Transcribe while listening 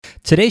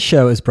Today's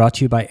show is brought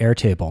to you by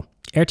Airtable.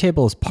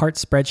 Airtable is part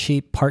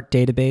spreadsheet, part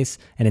database,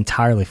 and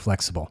entirely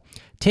flexible.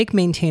 Take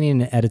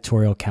maintaining an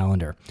editorial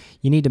calendar.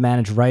 You need to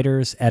manage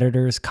writers,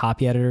 editors,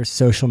 copy editors,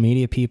 social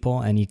media people,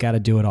 and you got to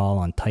do it all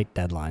on tight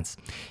deadlines.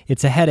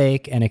 It's a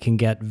headache, and it can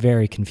get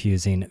very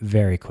confusing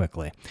very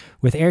quickly.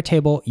 With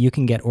Airtable, you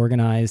can get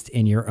organized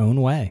in your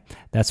own way.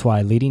 That's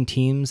why leading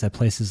teams at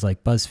places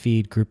like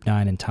BuzzFeed,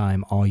 Group9, and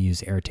Time all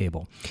use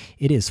Airtable.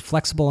 It is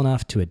flexible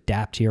enough to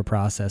adapt to your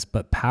process,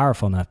 but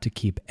powerful enough to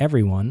keep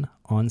everyone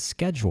on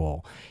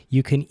schedule.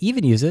 You can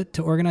even use it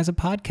to organize a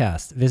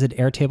podcast. Visit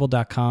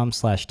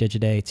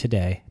airtable.com/Digiday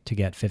today to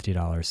get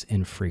 $50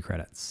 in free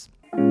credits.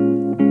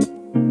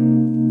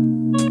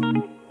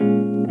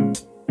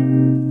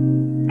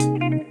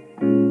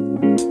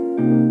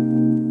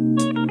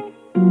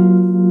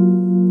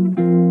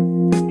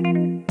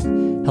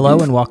 Hello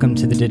and welcome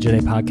to the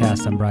Digiday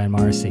Podcast. I'm Brian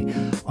Morrissey.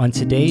 On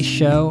today's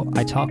show,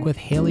 I talk with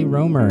Hayley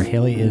Romer.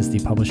 Hayley is the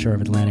publisher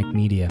of Atlantic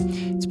Media.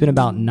 It's been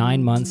about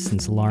 9 months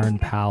since Laurene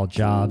Powell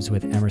Jobs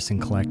with Emerson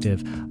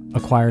Collective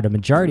acquired a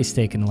majority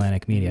stake in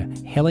Atlantic Media.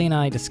 Hayley and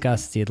I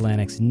discussed the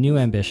Atlantic's new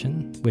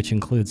ambition, which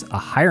includes a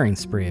hiring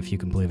spree, if you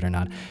can believe it or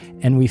not.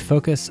 And we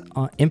focus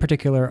in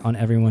particular on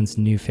everyone's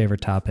new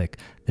favorite topic,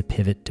 the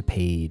pivot to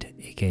paid,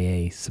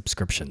 aka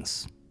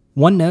subscriptions.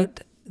 One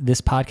note,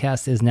 this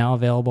podcast is now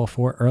available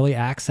for early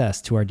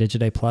access to our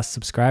Digiday Plus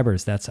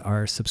subscribers. That's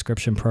our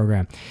subscription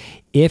program.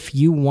 If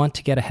you want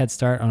to get a head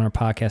start on our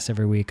podcast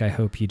every week, I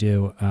hope you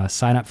do.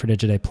 Sign up for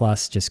Digiday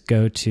Plus. Just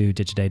go to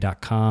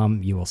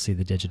digiday.com. You will see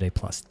the Digiday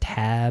Plus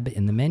tab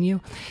in the menu.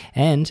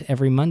 And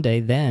every Monday,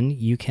 then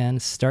you can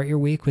start your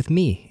week with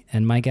me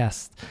and my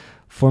guests.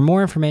 For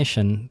more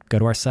information, go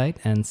to our site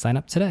and sign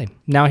up today.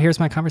 Now, here's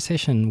my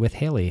conversation with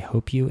Hayley.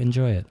 Hope you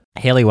enjoy it.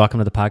 Hayley, welcome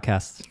to the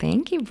podcast.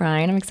 Thank you,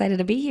 Brian. I'm excited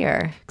to be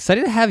here.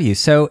 Excited to have you.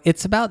 So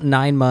it's about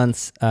 9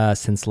 months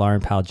since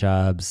Laurene Powell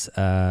Jobs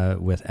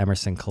with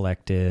Emerson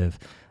Collective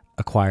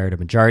acquired a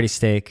majority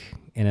stake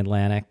in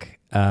Atlantic.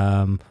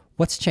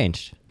 What's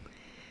changed?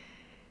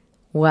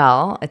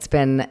 Well, it's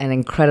been an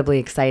incredibly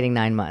exciting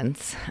 9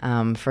 months.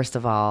 First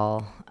of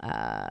all,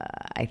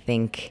 I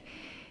think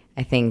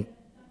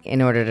in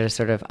order to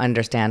sort of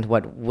understand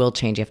what will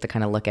change, you have to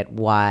kind of look at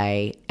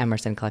why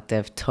Emerson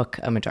Collective took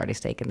a majority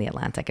stake in the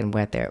Atlantic and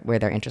where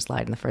their interest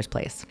lied in the first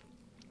place.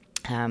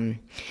 And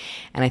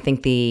I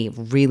think the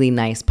really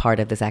nice part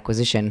of this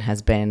acquisition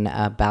has been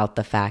about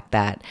the fact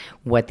that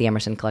what the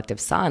Emerson Collective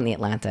saw in the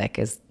Atlantic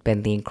has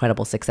been the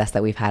incredible success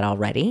that we've had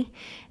already,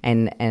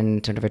 and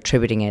sort of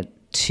attributing it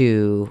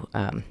to,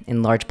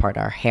 in large part,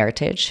 our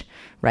heritage,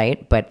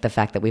 right? But the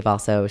fact that we've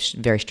also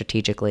very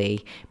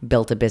strategically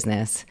built a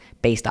business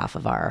based off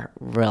of our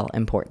real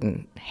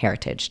important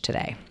heritage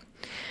today.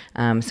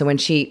 So when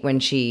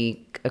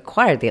she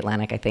acquired the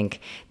Atlantic, I think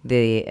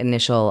the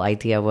initial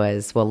idea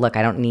was, well, look,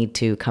 I don't need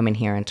to come in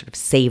here and sort of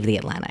save the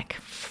Atlantic.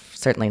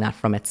 Certainly not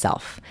from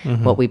itself.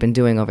 Mm-hmm. What we've been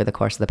doing over the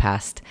course of the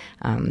past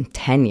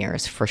 10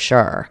 years, for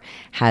sure,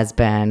 has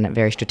been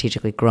very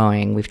strategically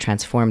growing. We've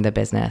transformed the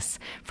business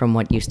from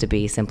what used to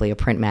be simply a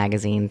print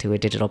magazine to a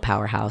digital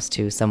powerhouse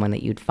to someone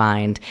that you'd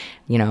find,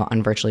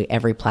 on virtually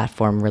every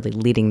platform, really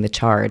leading the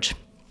charge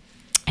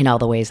in all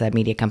the ways that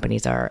media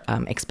companies are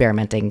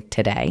experimenting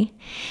today.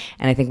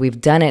 And I think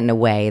we've done it in a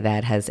way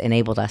that has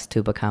enabled us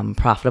to become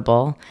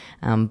profitable,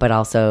 but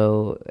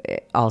also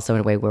in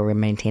a way where we're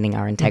maintaining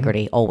our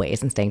integrity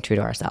always and staying true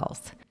to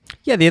ourselves.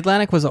 Yeah, the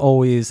Atlantic was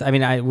always,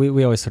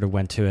 we always sort of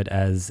went to it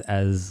as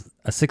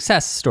a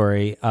success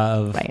story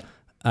of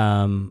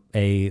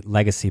a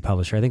legacy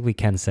publisher. I think we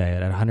can say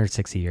it. At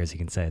 160 years, you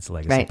can say it's a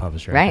legacy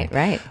publisher. Right.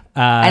 And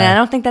I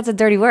don't think that's a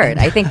dirty word.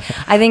 I think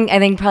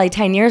probably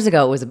 10 years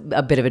ago it was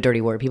a bit of a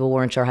dirty word. People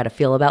weren't sure how to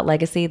feel about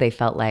legacy. They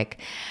felt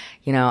like,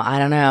 I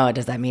don't know,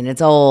 does that mean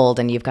it's old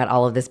and you've got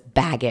all of this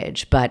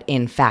baggage? But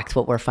in fact,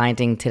 what we're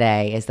finding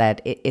today is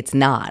that it's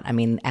not.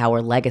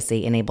 Our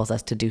legacy enables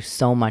us to do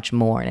so much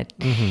more. And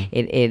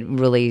it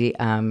really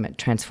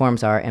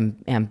transforms our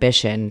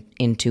ambition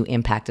into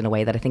impact in a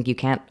way that I think you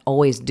can't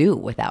always do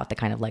without the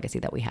kind of legacy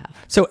that we have.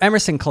 So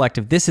Emerson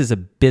Collective, this is a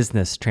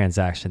business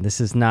transaction. This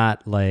is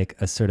not like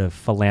a sort of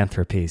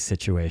philanthropy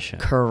situation.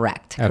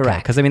 Correct.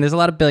 Because there's a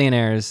lot of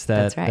billionaires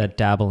that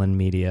dabble in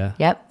media.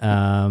 Yep.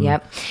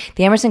 The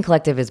Emerson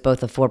Collective is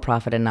both a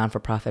for-profit and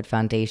non-for-profit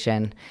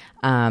foundation,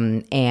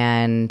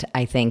 and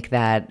I think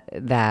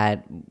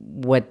that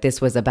what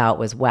this was about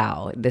was,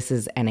 wow, this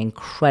is an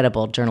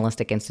incredible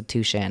journalistic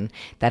institution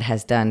that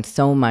has done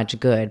so much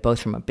good,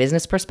 both from a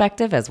business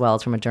perspective as well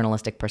as from a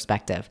journalistic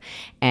perspective.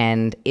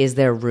 And is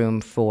there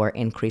room for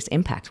increased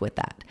impact with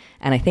that?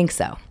 And I think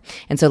so.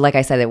 And so, like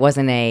I said, it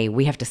wasn't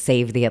we have to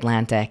save the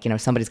Atlantic,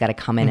 somebody's got to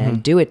come in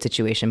and do it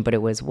situation, but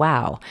it was,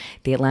 wow,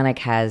 the Atlantic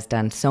has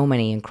done so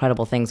many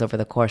incredible things over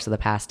the course of the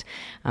past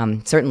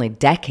past certainly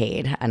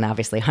decade, and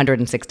obviously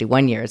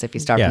 161 years if you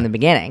start from the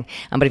beginning.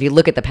 But if you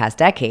look at the past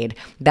decade,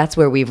 that's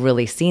where we've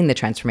really seen the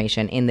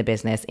transformation in the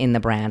business, in the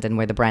brand, and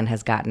where the brand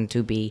has gotten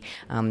to be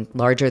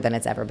larger than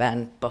it's ever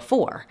been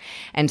before.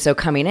 And so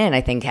coming in,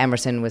 I think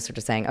Emerson was sort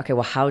of saying, okay,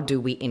 well, how do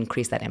we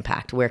increase that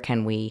impact? Where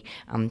can we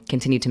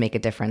continue to make a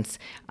difference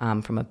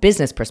from a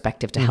business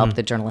perspective to help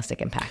the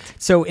journalistic impact?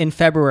 So in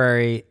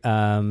February,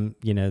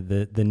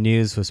 the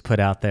news was put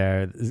out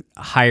there,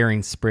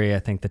 hiring spree, I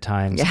think the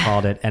Times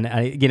called it. And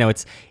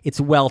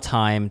it's well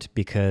timed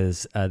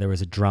because there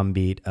was a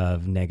drumbeat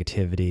of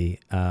negativity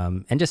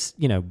and just,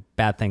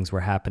 bad things were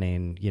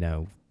happening,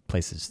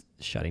 places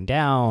shutting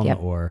down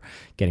or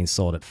getting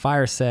sold at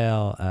fire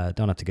sale.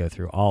 Don't have to go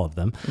through all of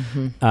them.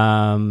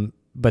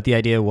 But the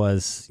idea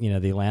was,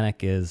 the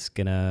Atlantic is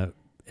gonna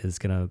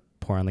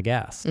pour on the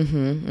gas.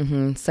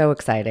 So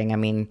exciting. I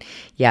mean,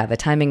 the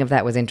timing of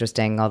that was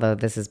interesting, although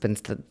this has been,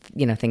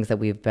 things that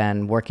we've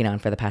been working on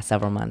for the past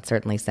several months,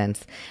 certainly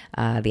since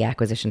the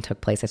acquisition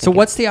took place. So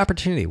what's the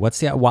opportunity?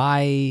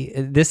 Why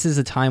this is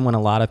a time when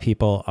a lot of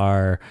people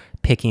are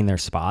picking their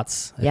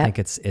spots. I think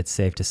it's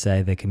safe to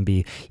say they can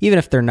be, even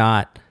if they're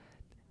not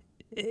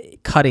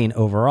cutting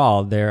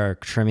overall, they're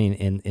trimming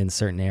in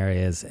certain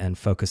areas and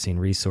focusing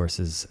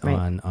resources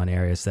on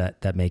areas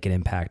that make an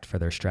impact for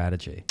their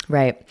strategy.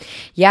 Right.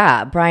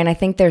 Yeah, Brian, I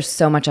think there's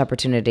so much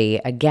opportunity.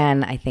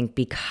 Again, I think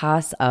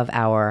because of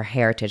our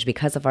heritage,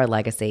 because of our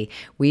legacy,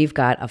 we've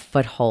got a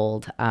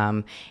foothold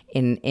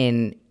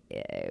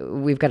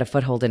we've got a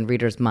foothold in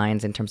readers'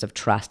 minds in terms of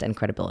trust and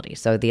credibility.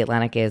 So the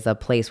Atlantic is a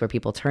place where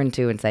people turn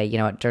to and say,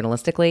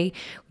 journalistically,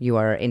 you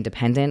are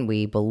independent.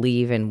 We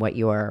believe in what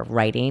you are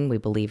writing. We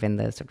believe in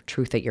the sort of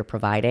truth that you're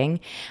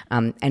providing.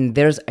 And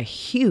there's a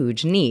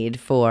huge need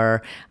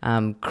for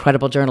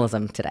credible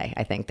journalism today.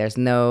 I think there's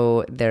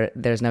no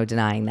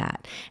denying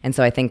that. And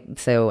so I think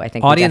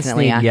audience we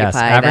definitely need, yes.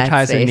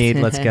 Advertiser need,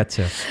 let's get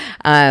to.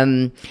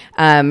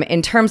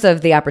 In terms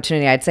of the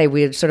opportunity, I'd say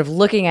we're sort of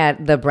looking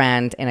at the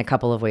brand in a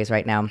couple of ways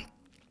right now.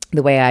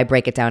 The way I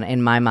break it down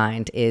in my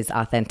mind is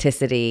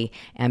authenticity,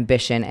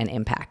 ambition, and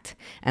impact.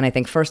 And I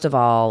think, first of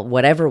all,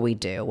 whatever we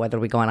do, whether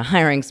we go on a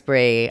hiring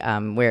spree,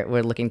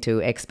 we're looking to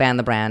expand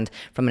the brand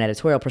from an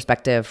editorial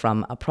perspective,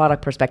 from a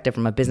product perspective,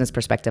 from a business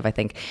perspective. I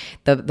think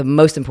the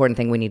most important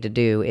thing we need to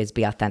do is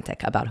be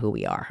authentic about who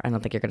we are. I don't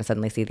think you're going to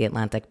suddenly see the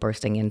Atlantic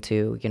bursting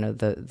into,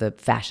 the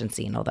fashion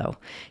scene, although,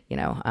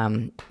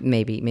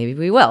 maybe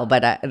we will.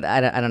 But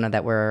I don't know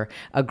that we're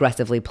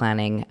aggressively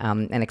planning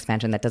an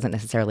expansion that doesn't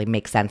necessarily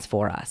make sense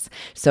for us.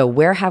 So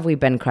where have we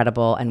been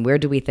credible, and where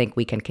do we think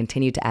we can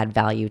continue to add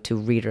value to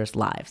readers'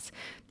 lives?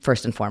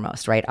 First and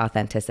foremost, right?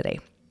 Authenticity.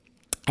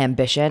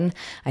 Ambition.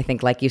 I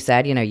think, like you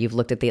said, you've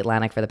looked at the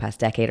Atlantic for the past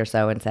decade or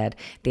so and said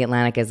the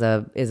Atlantic is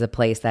a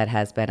place that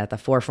has been at the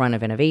forefront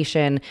of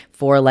innovation.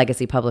 For a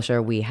legacy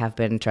publisher, we have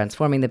been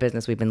transforming the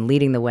business. We've been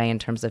leading the way in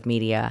terms of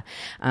media.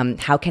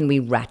 How can we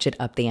ratchet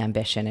up the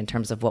ambition in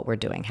terms of what we're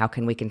doing? How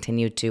can we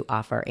continue to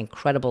offer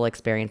incredible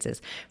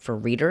experiences for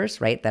readers,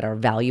 right, that are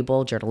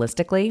valuable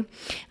journalistically,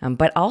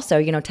 but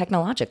also,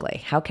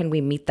 technologically? How can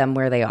we meet them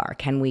where they are?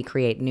 Can we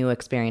create new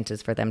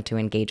experiences for them to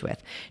engage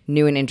with,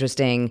 new and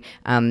interesting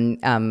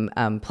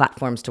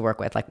platforms to work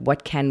with? Like,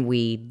 what can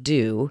we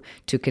do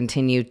to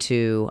continue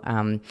to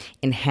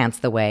enhance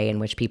the way in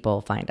which people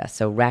find us?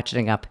 So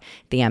ratcheting up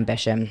the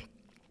ambition.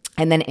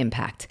 And then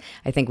impact.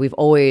 I think we've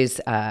always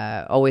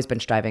been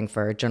striving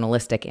for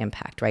journalistic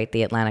impact, right?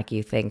 The Atlantic,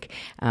 you think,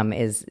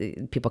 is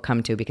people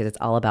come to because it's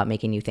all about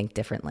making you think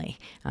differently,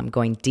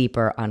 going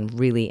deeper on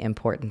really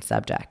important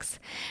subjects.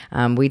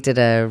 We did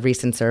a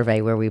recent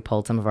survey where we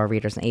polled some of our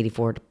readers, and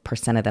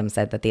 84% of them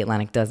said that the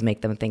Atlantic does make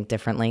them think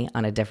differently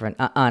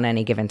on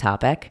any given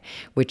topic,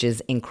 which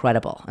is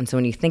incredible. And so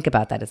when you think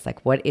about that, it's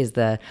like, what is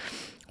the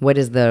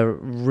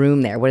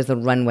room there? What is the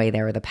runway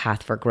there, or the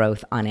path for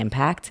growth on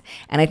impact?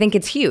 And I think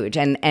it's huge.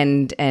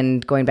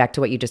 And going back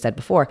to what you just said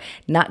before,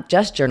 not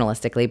just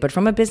journalistically, but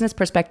from a business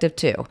perspective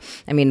too.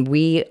 I mean,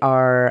 we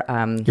are...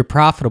 You're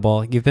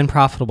profitable. You've been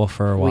profitable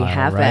for a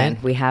while,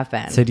 right? We have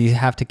been. So do you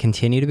have to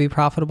continue to be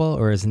profitable,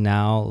 or is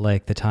now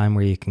like the time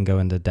where you can go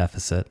into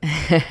deficit?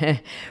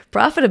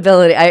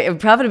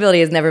 Profitability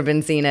has never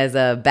been seen as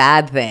a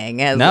bad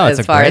thing,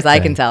 as far as I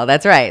can tell.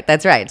 That's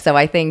right. So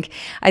I think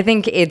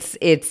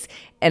it's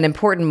an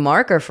important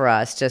marker for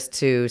us just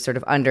to sort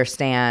of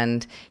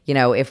understand,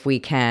 if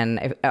we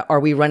can, are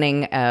we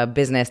running a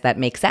business that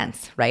makes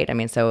sense, right? I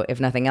mean, so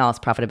if nothing else,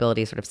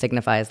 profitability sort of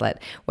signifies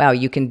that, wow,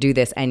 you can do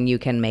this and you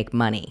can make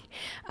money.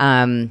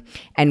 And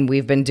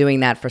we've been doing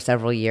that for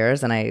several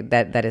years, and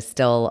that is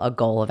still a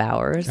goal of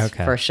ours,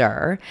 for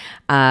sure.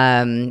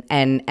 And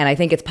I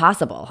think it's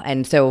possible.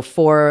 And so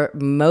for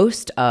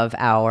most of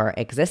our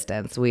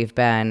existence, we've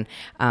been,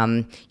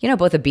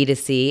 both a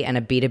B2C and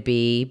a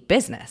B2B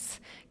business,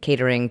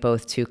 catering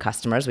both to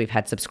customers. We've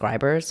had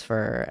subscribers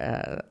for,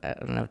 I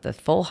don't know, the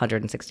full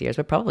 160 years,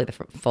 but probably the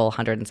full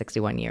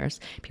 161 years.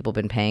 People have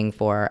been paying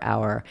for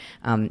our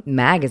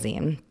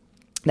magazine.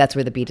 That's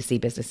where the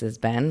B2C business has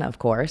been, of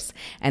course.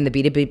 And the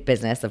B2B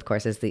business, of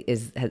course, has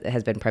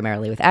been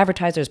primarily with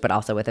advertisers, but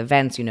also with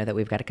events. You know that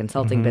we've got a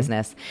consulting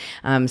business.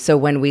 So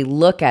when we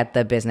look at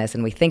the business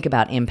and we think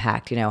about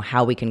impact,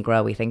 how we can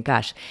grow, we think,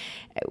 gosh,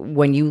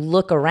 when you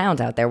look around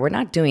out there, we're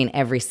not doing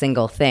every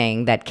single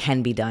thing that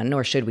can be done,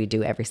 nor should we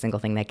do every single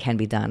thing that can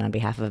be done on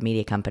behalf of a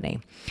media company.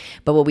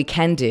 But what we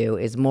can do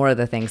is more of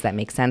the things that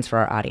make sense for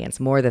our audience,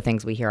 more of the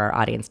things we hear our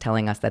audience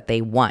telling us that they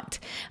want.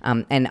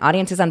 And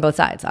audiences on both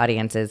sides,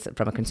 audiences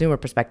from a consumer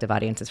perspective,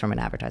 audiences from an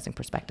advertising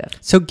perspective.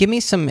 So give me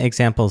some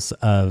examples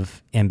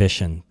of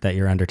ambition that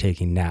you're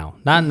undertaking now,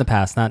 not in the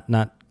past,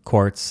 not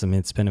Quartz. I mean,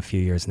 it's been a few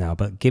years now,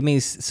 but give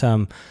me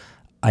some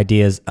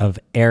ideas of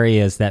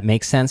areas that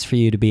make sense for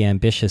you to be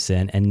ambitious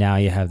in, and now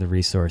you have the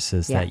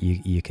resources that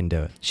you can do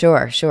it.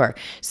 Sure.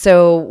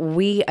 So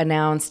we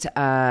announced,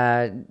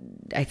 I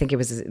think it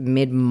was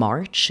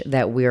mid-March,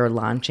 that we're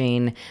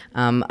launching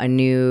a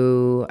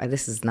new,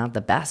 this is not the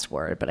best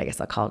word, but I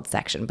guess I'll call it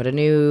section, but a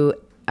new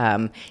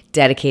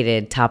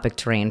dedicated topic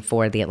terrain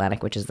for The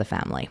Atlantic, which is the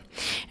family.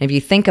 And if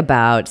you think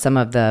about some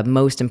of the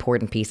most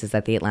important pieces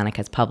that The Atlantic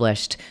has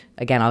published,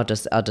 again, I'll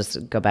just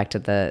go back to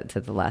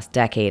the last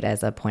decade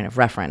as a point of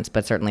reference,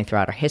 but certainly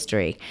throughout our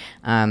history,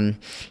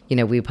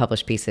 we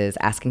publish pieces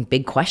asking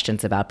big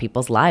questions about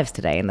people's lives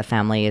today, and the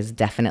family is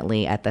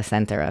definitely at the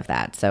center of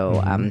that.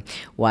 So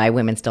Why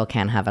Women Still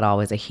Can't Have It All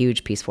was a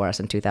huge piece for us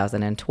in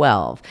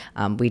 2012.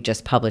 We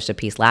just published a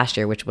piece last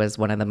year, which was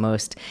one of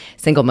the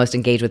single most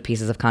engaged with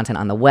pieces of content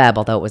on the web,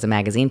 although it was a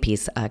magazine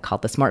piece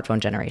called The Smartphone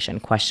Generation,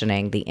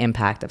 questioning the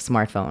impact of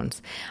smartphones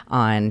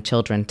on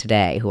children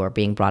today who are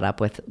being brought up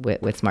with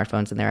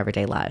smartphones in their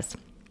everyday lives.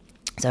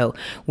 So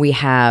we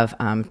have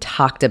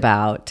talked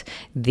about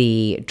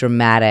the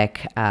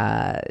dramatic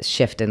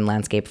shift in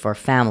landscape for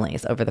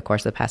families over the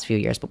course of the past few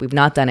years, but we've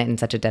not done it in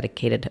such a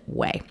dedicated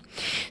way.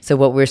 So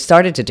what we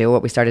started to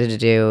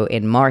do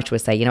in March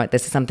was say,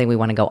 this is something we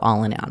want to go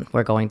all in on.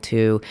 We're going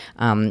to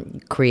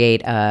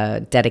create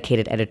a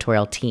dedicated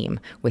editorial team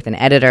with an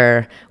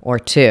editor or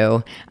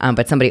two,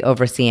 but somebody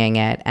overseeing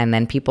it, and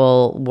then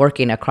people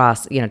working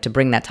across, to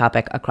bring that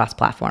topic across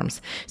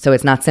platforms. So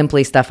it's not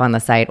simply stuff on the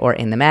site or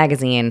in the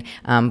magazine,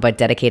 but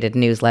dedicated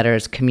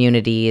newsletters,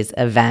 communities,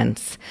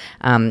 events,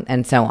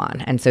 and so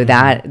on. And so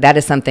that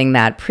is something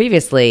that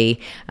previously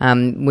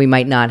we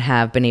might not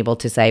have been able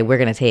to say, we're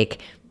going to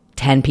take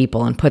 10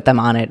 people and put them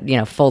on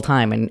it, full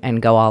time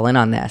and go all in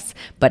on this.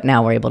 But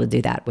now we're able to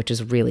do that, which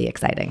is really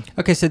exciting.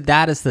 Okay, so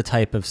that is the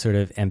type of sort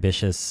of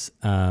ambitious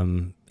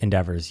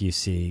endeavors you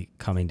see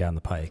coming down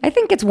the pike. I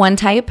think it's one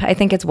type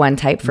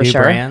for New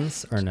sure.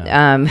 Brands or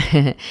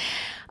no?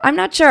 I'm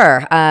not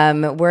sure.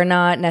 We're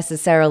not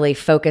necessarily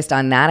focused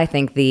on that. I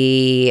think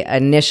the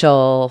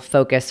initial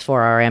focus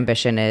for our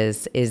ambition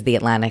is the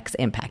Atlantic's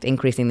impact,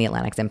 increasing the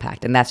Atlantic's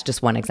impact. And that's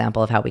just one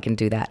example of how we can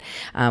do that.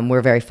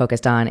 We're very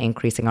focused on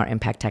increasing our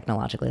impact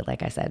technologically,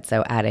 like I said.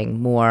 So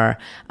adding more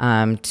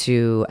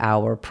to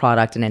our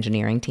product and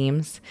engineering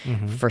teams,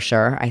 for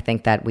sure. I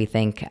think that we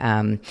think,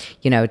 to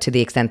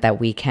the extent that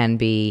we can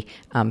be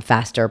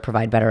faster,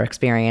 provide better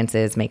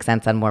experiences, make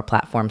sense on more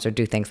platforms, or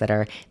do things that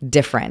are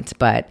different,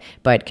 but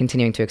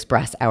continuing to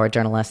express our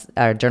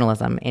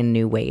journalism in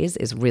new ways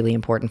is really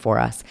important for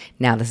us.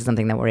 Now, this is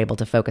something that we're able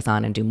to focus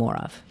on and do more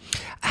of.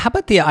 How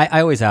about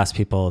I always ask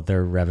people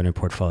their revenue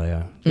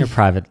portfolio. You're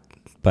private,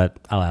 but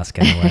I'll ask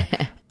anyway.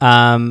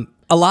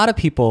 A lot of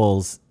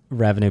people's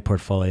revenue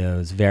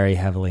portfolios very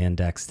heavily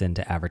indexed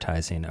into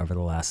advertising over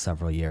the last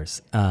several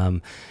years.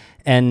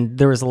 And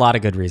there was a lot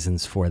of good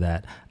reasons for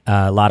that.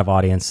 A lot of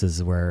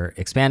audiences were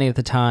expanding at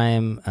the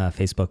time.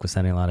 Facebook was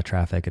sending a lot of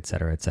traffic, et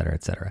cetera, et cetera,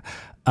 et cetera.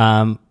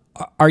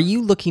 Are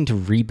you looking to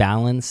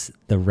rebalance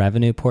the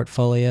revenue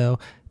portfolio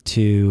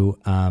to,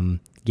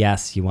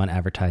 yes, you want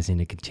advertising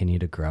to continue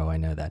to grow, I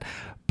know that,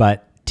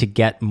 but to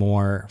get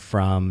more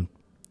from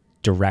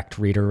direct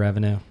reader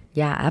revenue?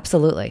 Yeah,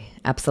 absolutely.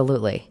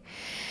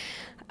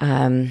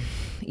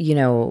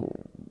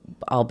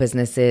 All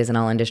businesses and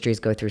all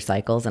industries go through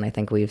cycles, and I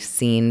think we've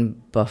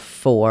seen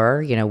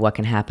before, what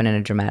can happen in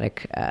a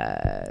dramatic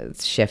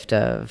shift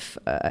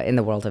in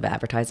the world of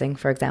advertising,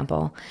 for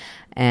example.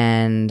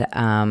 And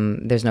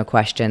there's no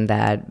question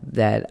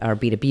that our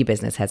B2B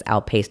business has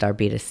outpaced our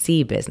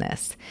B2C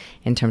business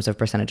in terms of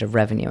percentage of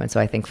revenue. And so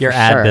I think your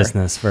ad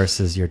business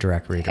versus your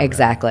direct reader.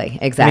 Exactly.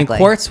 I mean,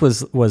 Quartz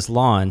was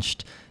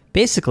launched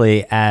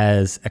basically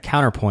as a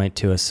counterpoint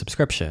to a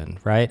subscription,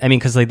 right? I mean,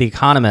 because like The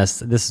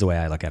Economist, this is the way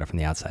I look at it from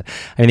the outside.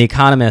 I mean, The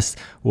Economist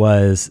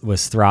was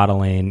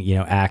throttling,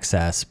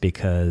 access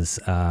because,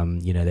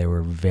 they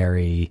were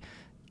very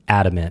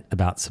adamant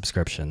about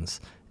subscriptions.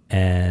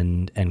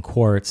 And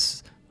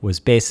Quartz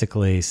was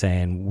basically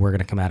saying, we're going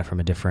to come at it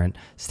from a different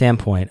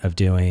standpoint of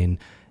doing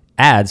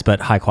ads, but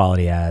high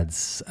quality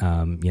ads,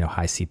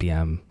 high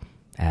CPM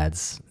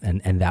ads,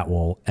 and that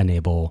will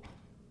enable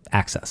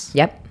access.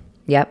 Yep.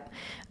 Yep.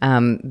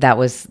 That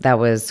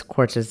was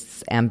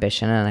Quartz's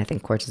ambition, and I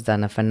think Quartz has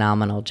done a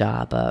phenomenal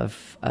job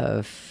of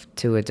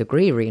to a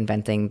degree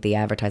reinventing the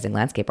advertising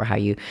landscape, or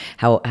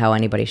how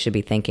anybody should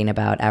be thinking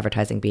about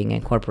advertising being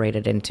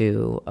incorporated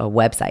into a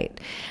website,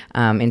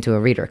 into a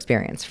reader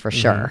experience for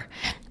sure.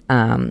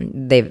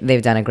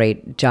 They've done a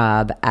great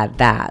job at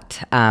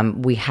that.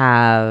 We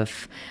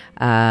have.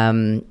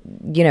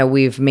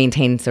 We've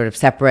maintained sort of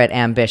separate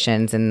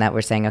ambitions in that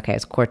we're saying, okay,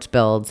 as Quartz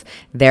builds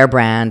their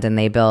brand and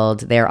they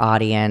build their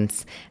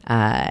audience,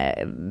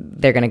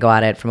 they're going to go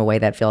at it from a way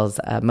that feels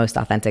most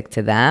authentic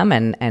to them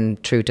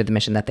and true to the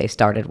mission that they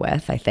started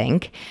with, I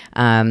think.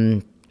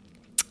 And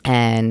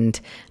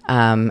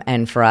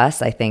for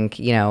us, I think,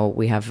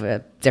 we have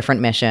a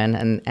different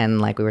mission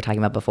and like we were talking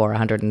about before,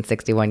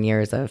 161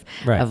 years of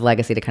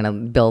legacy to kind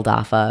of build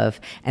off of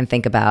and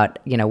think about,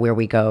 where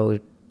we go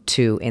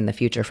to in the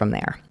future from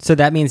there. So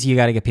that means you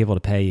got to get people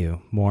to pay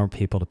you, more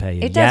people to pay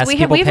you. It does. Yes,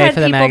 people pay for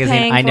the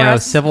magazine. I know,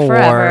 Civil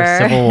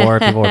War,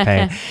 people were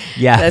paying.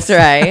 Yes.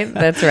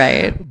 That's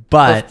right.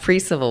 But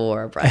pre-Civil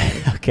War,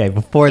 Brian. Okay,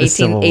 before the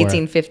Civil War.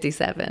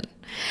 1857.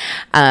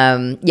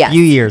 Yes.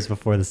 Few years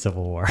before the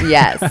Civil War.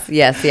 Yes.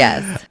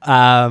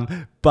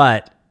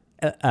 But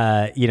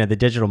the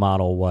digital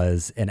model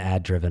was an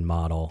ad-driven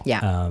model.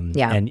 Yeah.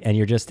 And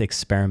you're just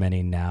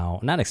experimenting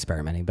now. Not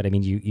experimenting, but I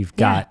mean, you've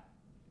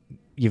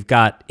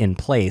got in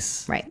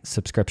place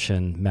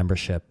subscription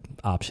membership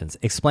options.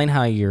 Explain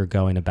how you're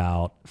going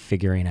about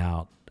figuring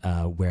out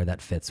where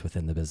that fits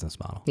within the business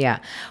model. Yeah.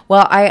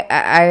 Well,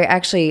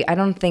 I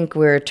don't think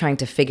we're trying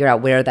to figure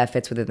out where that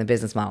fits within the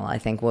business model. I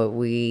think what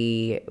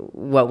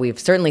we've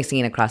certainly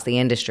seen across the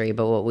industry,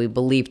 but what we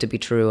believe to be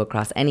true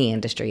across any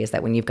industry is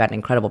that when you've got an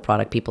incredible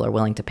product, people are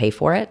willing to pay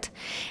for it.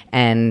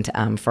 And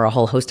for a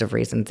whole host of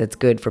reasons, it's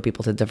good for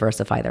people to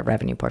diversify their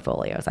revenue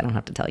portfolios. I don't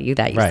have to tell you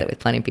that. You sit with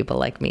plenty of people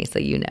like me, so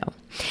you know.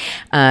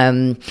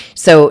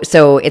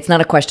 So it's not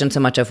a question so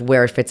much of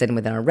where it fits in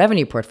within our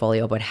revenue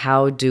portfolio, but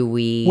how do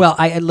we... Well,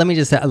 let me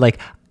just say, it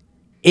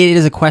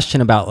is a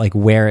question about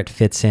where it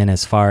fits in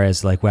as far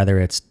as whether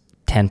it's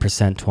 10%,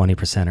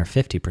 20%, or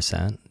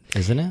 50%,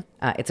 isn't it?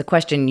 It's a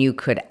question you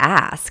could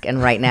ask,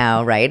 and right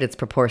now, it's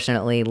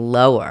proportionately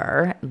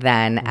lower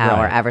than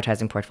our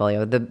advertising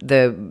portfolio.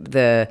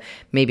 The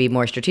maybe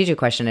more strategic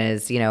question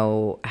is,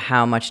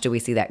 how much do we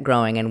see that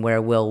growing, and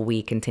where will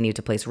we continue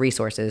to place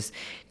resources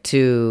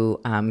to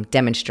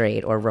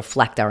demonstrate or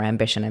reflect our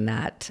ambition in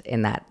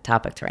that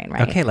topic terrain,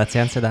 right? Okay, let's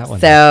answer that one.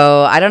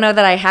 So I don't know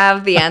that I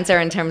have the answer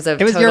in terms of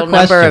total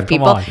number of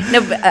people.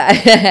 No, but,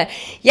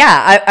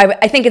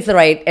 I think it's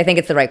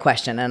the right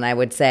question, and I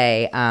would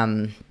say.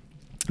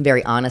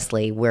 Very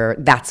honestly,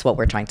 that's what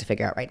we're trying to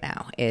figure out right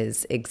now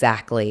is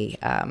exactly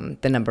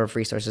the number of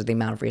resources, the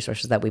amount of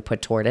resources that we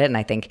put toward it. And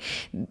I think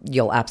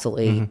you'll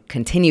absolutely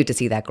continue to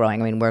see that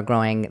growing. I mean, we're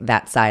growing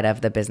that side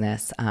of the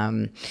business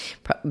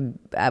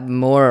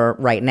more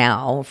right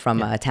now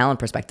from a talent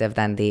perspective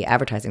than the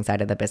advertising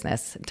side of the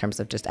business in terms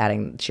of just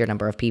adding sheer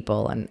number of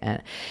people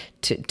and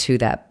to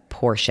that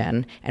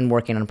portion and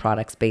working on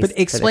products based. But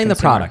explain the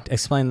product.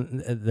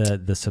 Explain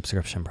the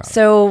subscription product.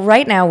 So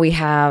right now we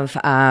have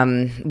a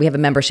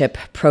membership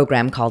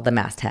program called the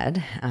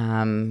Masthead.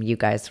 You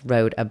guys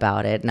wrote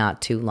about it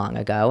not too long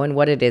ago, and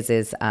what it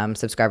is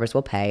subscribers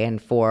will pay,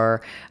 and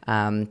for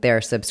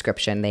their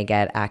subscription they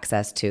get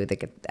access to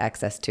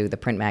the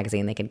print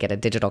magazine. They can get a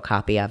digital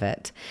copy of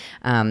it,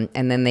 and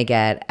then they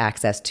get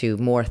access to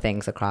more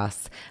things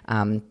across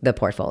the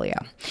portfolio.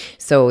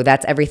 So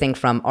that's everything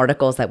from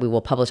articles that we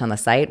will publish on the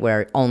site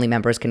where only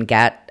members can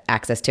get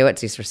access to it.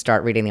 So you sort of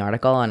start reading the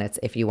article, and it's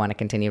if you want to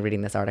continue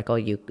reading this article,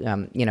 you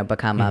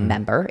become a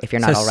member if you're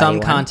not already some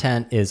one.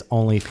 Content is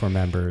only for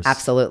members.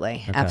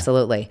 Absolutely.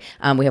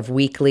 We have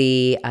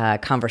weekly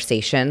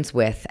conversations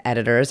with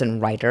editors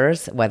and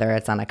writers, whether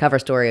it's on a cover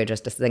story or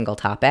just a single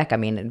topic. I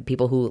mean,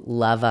 people who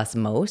love us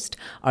most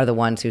are the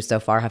ones who so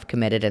far have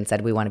committed and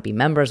said, we want to be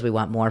members, we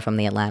want more from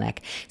The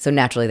Atlantic. So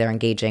naturally they're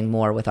engaging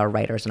more with our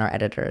writers and our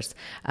editors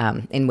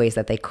in ways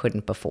that they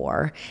couldn't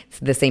before.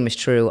 The same is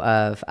true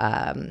of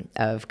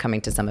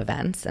coming to some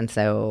events, and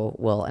so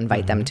we'll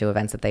invite them to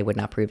events that they would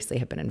not previously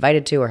have been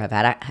invited to or have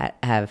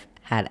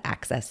had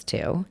access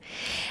to.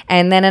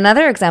 And then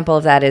another example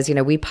of that is,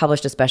 we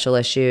published a special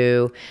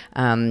issue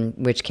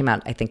which came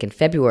out, I think, in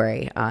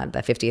February,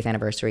 the 50th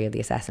anniversary of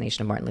the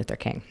assassination of Martin Luther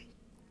King.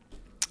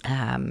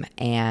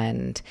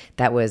 And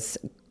that was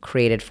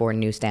created for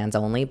newsstands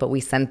only, but we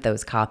sent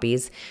those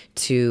copies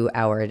to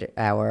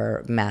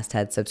our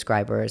Masthead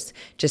subscribers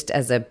just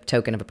as a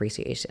token of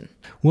appreciation.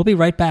 We'll be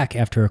right back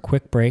after a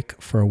quick break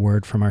for a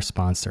word from our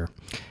sponsor.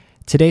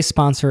 Today's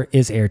sponsor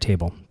is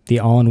Airtable, the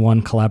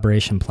all-in-one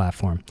collaboration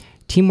platform.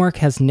 Teamwork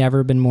has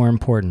never been more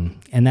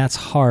important, and that's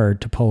hard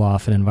to pull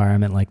off in an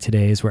environment like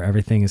today's where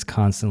everything is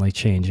constantly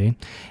changing.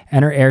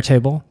 Enter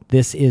Airtable.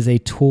 This is a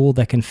tool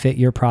that can fit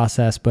your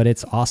process, but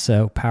it's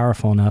also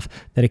powerful enough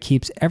that it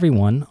keeps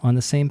everyone on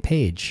the same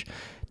page.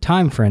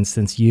 Time, for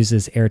instance,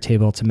 uses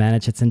Airtable to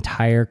manage its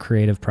entire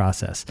creative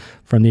process,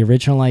 from the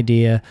original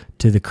idea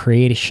to the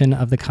creation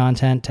of the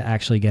content to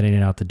actually getting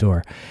it out the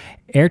door.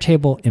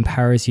 Airtable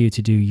empowers you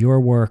to do your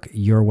work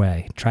your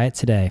way. Try it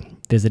today.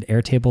 Visit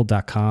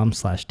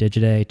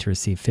airtable.com/Digiday to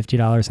receive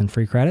 $50 in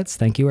free credits.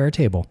 Thank you,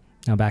 Airtable.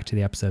 Now back to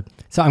the episode.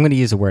 So I'm going to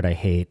use a word I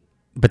hate,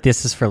 but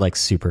this is for like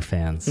super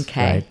fans.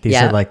 Okay. Right? These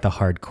are like the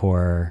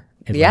hardcore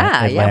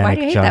Atlantic Why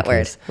do you hate junkies. that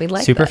word? We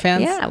like super that.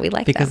 fans. Yeah, we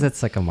like because them.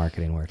 it's like a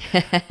marketing word.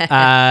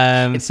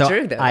 It's so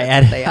true though. I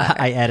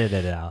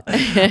edited it out.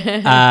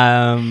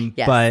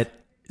 Yes. But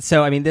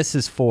so I mean, this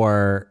is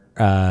for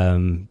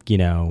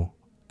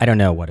I don't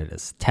know what it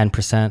is.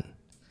 10%,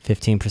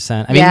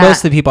 15%. I mean,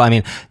 most of the people. I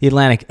mean, the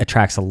Atlantic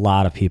attracts a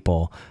lot of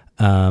people.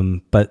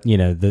 But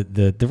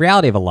the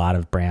reality of a lot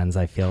of brands,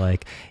 I feel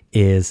like,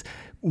 is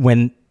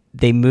when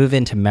they move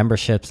into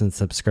memberships and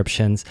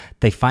subscriptions,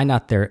 they find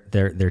out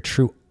their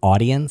true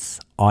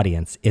audience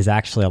is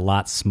actually a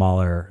lot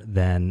smaller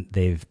than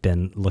they've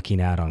been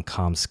looking at on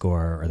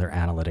ComScore or their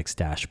analytics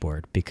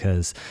dashboard,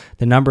 because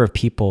the number of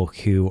people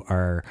who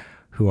are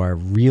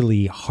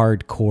really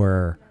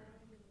hardcore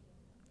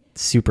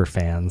super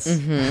fans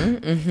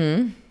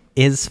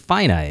is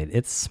finite.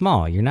 It's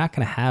small. You're not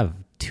going to have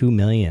 2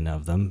 million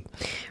of them.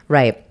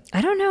 Right.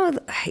 I don't know.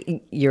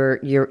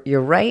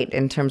 You're right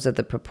in terms of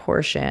the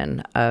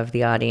proportion of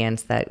the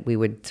audience that we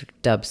would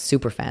dub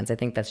super fans. I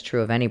think that's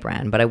true of any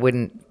brand, but I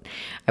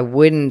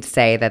wouldn't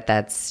say that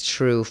that's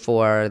true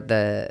for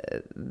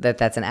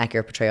that's an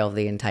accurate portrayal of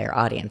the entire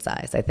audience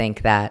size. I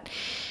think that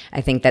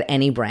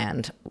any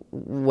brand,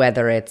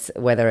 whether it's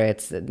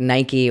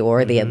Nike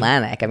or the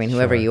Atlantic, I mean,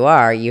 whoever you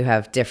are, you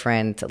have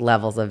different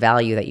levels of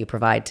value that you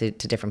provide to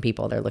different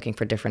people. They're looking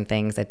for different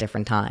things at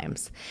different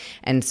times.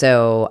 And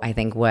so I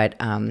think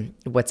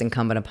what's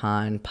incumbent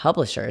upon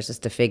publishers is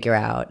to figure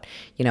out,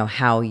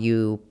 how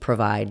you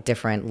provide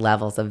different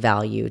levels of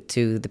value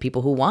to the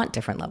people who want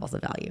different levels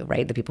of value,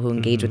 right? The people who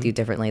engage with you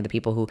differently, the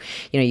people who,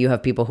 you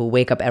have people who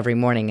wake up every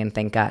morning and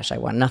think, gosh, I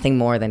want nothing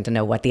more than to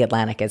know what the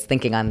Atlantic is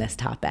thinking on this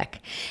topic.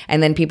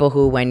 And then people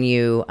who, when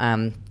you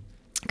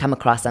come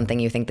across something,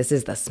 you think this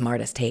is the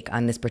smartest take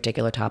on this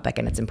particular topic,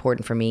 and it's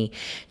important for me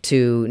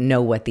to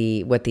know what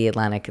the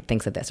Atlantic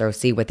thinks of this, or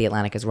see what the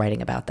Atlantic is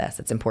writing about this.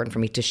 It's important for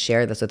me to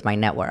share this with my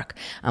network.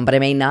 But I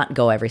may not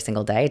go every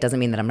single day. It doesn't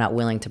mean that I'm not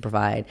willing to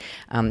provide,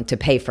 to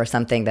pay for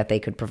something that they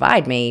could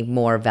provide me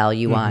more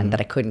value on that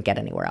I couldn't get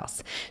anywhere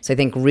else. So I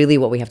think really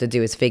what we have to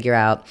do is figure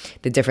out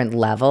the different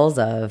levels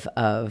of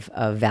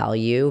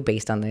value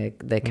based on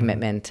the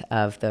commitment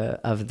of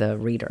the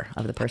reader,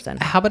 of the person.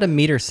 How about a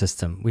meter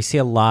system? We see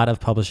a lot of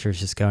publishers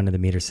just go into the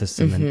meter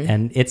system,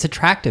 and it's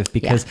attractive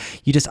because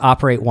you just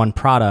operate one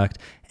product,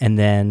 and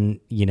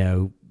then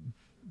the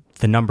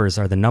numbers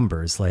are the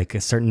numbers. Like a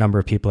certain number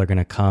of people are going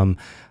to come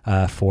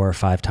 4 or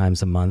 5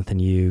 times a month,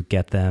 and you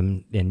get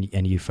them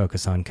and you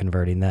focus on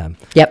converting them.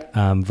 Yep.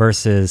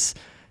 Versus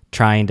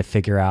trying to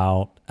figure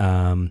out,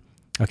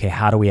 okay,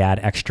 how do we add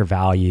extra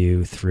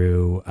value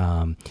through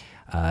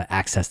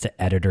access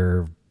to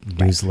editor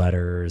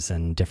newsletters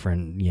and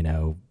different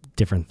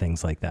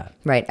things like that.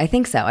 Right. I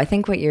think so. I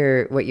think what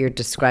you're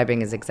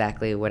describing is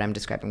exactly what I'm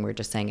describing. We're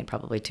just saying it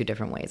probably 2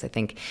 different ways. I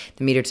think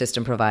the metered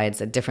system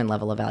provides a different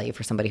level of value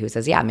for somebody who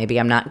says, yeah, maybe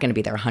I'm not going to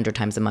be there 100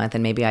 times a month,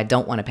 and maybe I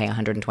don't want to pay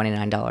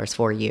 $129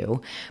 for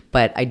you,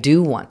 but I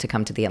do want to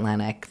come to the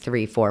Atlantic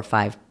 3, 4,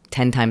 5,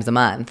 10 times a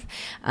month.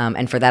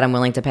 And for that, I'm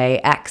willing to pay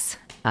X.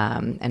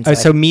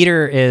 So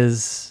meter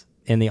is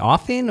in the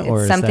offing,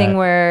 or it's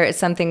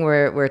something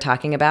we're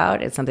talking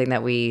about. It's something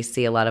that we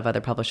see a lot of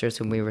other publishers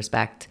whom we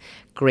respect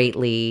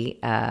greatly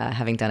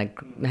having done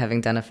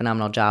a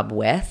phenomenal job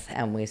with,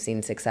 and we've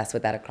seen success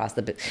with that across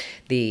the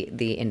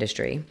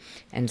industry.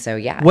 And so,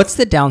 what's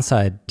the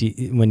downside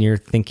when you're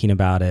thinking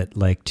about it,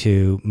 like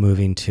to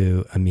moving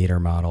to a meter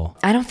model?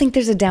 I don't think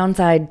there's a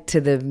downside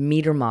to the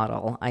meter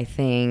model. I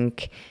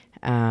think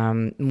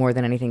more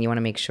than anything, you want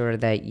to make sure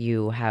that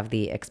you have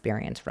the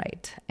experience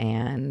right,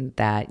 and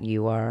that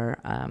you are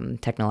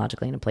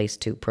technologically in a place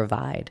to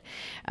provide,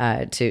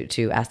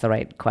 to ask the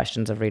right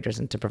questions of readers,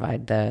 and to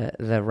provide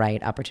the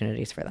right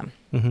opportunities for them.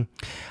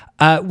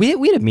 Mm-hmm.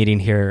 We had a meeting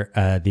here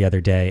the other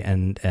day,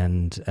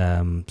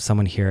 and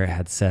someone here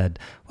had said,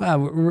 "Well,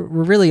 we're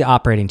really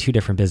operating 2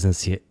 different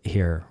businesses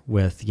here,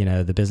 with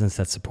the business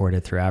that's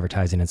supported through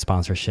advertising and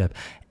sponsorship,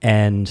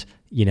 and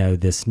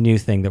this new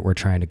thing that we're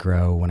trying to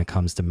grow when it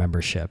comes to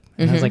membership."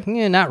 And I was like,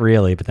 not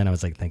really. But then I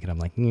was like thinking, I'm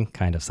like,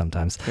 kind of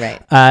sometimes.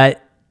 Right.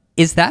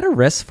 Is that a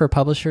risk for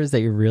publishers,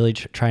 that you're really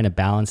trying to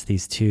balance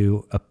these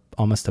 2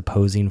 almost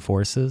opposing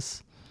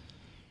forces?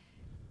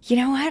 You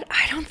know what?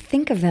 I don't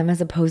think of them as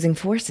opposing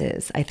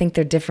forces. I think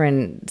they're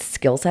different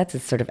skill sets.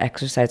 It's sort of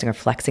exercising or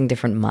flexing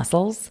different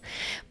muscles,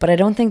 but I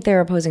don't think they're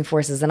opposing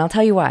forces. And I'll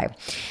tell you why.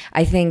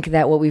 I think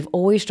that what we've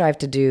always strived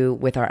to do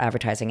with our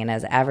advertising, and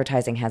as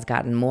advertising has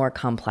gotten more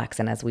complex,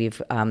 and as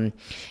we've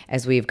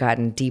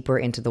gotten deeper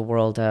into the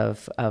world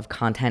of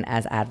content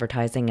as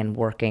advertising, and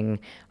working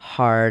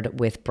hard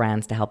with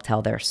brands to help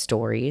tell their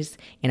stories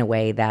in a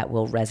way that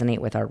will resonate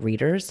with our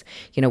readers,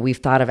 we've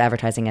thought of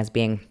advertising as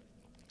being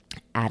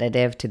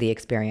additive to the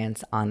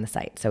experience on the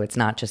site. So it's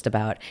not just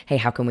about, hey,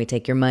 how can we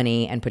take your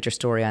money and put your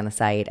story on the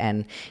site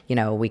and,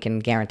 we can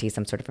guarantee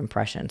some sort of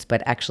impressions,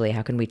 but actually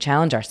how can we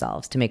challenge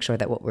ourselves to make sure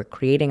that what we're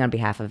creating on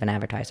behalf of an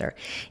advertiser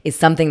is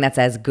something that's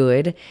as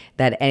good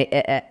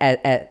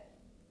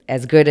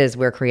as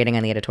we're creating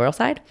on the editorial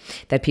side,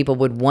 that people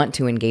would want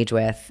to engage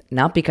with,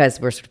 not because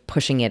we're sort of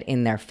pushing it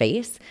in their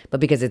face, but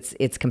because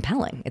it's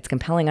compelling. It's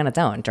compelling on its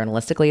own.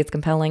 Journalistically, it's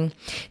compelling.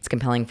 It's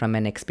compelling from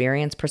an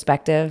experience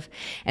perspective.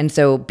 And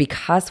so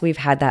because we've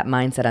had that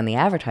mindset on the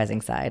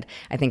advertising side,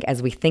 I think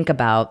as we think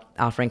about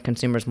offering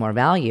consumers more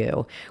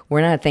value,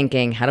 we're not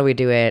thinking, how do we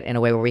do it in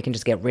a way where we can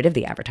just get rid of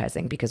the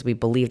advertising? Because we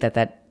believe that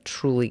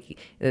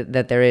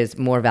there is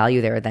more value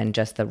there than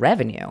just the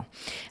revenue.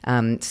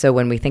 So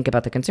when we think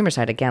about the consumer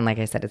side, again, like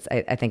I said,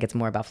 I think it's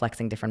more about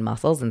flexing different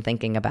muscles and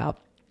thinking about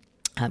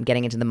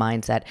getting into the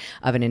mindset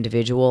of an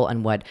individual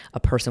and what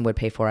a person would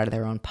pay for out of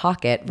their own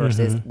pocket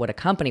versus what a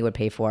company would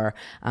pay for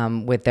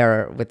with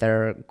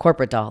their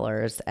corporate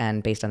dollars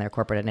and based on their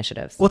corporate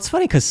initiatives. Well, it's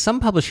funny because some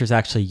publishers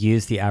actually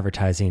use the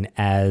advertising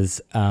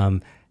as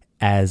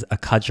a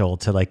cudgel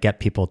to like get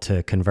people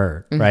to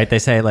convert, right? They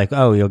say like,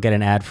 oh, you'll get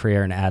an ad-free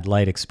or an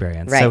ad-light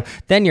experience. Right. So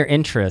then your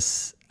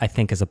interests, I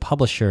think, as a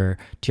publisher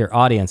to your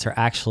audience are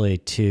actually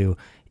to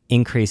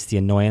increase the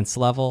annoyance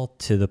level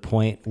to the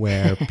point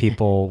where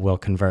people will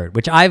convert,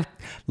 which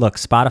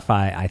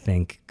Spotify, I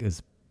think,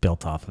 is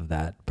built off of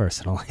that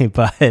personally,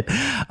 but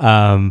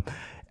I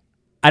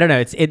don't know.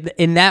 It's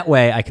in that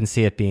way, I can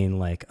see it being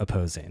like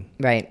opposing.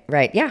 Right.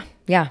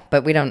 Yeah.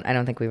 But I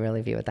don't think we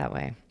really view it that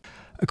way.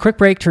 A quick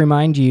break to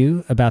remind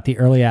you about the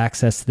early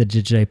access to the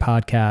Digiday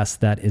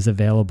podcast that is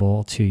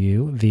available to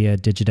you via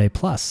Digiday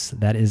Plus.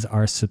 That is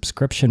our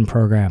subscription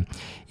program.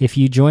 If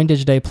you join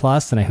Digiday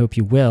Plus, and I hope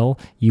you will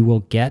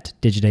get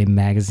Digiday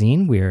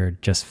Magazine. We're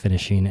just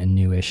finishing a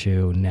new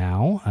issue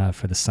now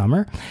for the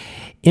summer.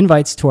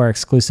 Invites to our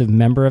exclusive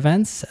member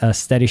events, a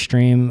steady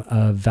stream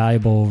of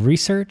valuable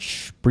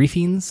research,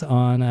 briefings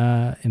on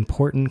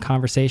important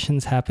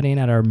conversations happening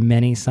at our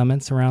many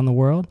summits around the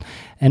world,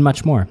 and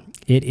much more.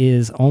 It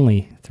is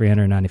only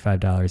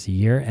 $395 a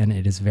year, and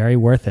it is very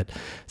worth it.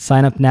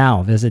 Sign up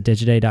now. Visit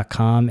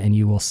Digiday.com, and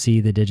you will see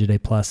the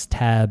Digiday Plus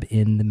tab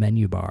in the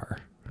menu bar.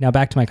 Now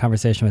back to my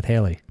conversation with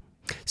Hayley.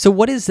 So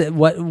what is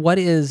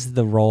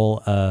the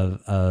role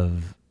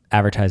of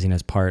advertising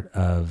as part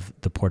of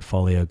the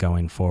portfolio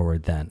going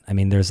forward then? I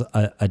mean, there's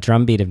a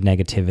drumbeat of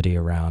negativity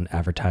around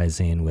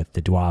advertising with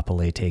the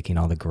duopoly taking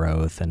all the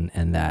growth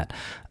and that.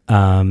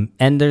 And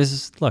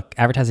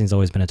advertising's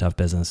always been a tough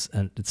business,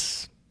 and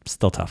it's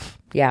still tough.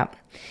 Yeah.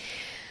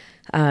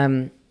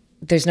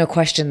 There's no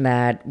question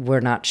that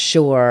we're not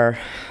sure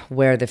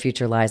where the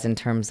future lies in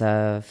terms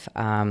of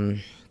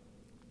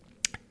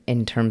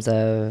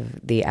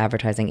the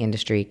advertising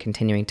industry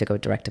continuing to go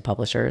direct to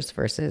publishers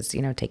versus,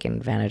 taking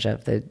advantage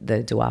of the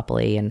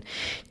duopoly and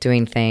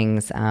doing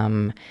things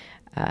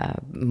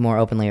more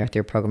openly or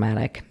through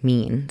programmatic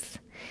means.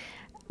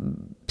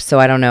 So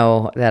I don't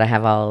know that I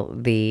have all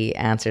the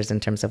answers in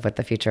terms of what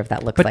the future of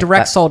that looks like. But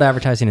direct sold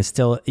advertising is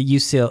still, you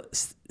still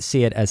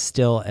see it as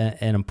still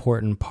an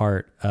important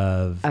part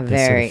of the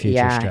sort of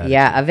future strategy.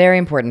 Yeah, a very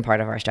important part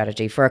of our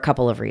strategy for a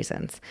couple of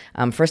reasons.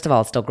 First of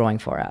all, it's still growing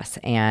for us.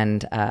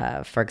 And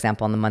for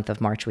example, in the month of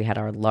March, we had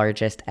our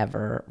largest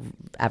ever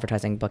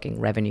advertising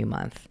booking revenue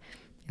month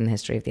in the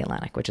history of The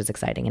Atlantic, which is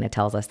exciting. And it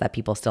tells us that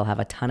people still have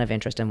a ton of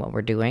interest in what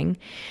we're doing.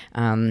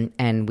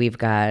 And we've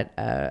got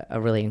a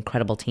really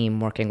incredible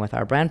team working with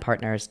our brand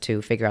partners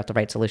to figure out the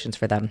right solutions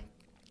for them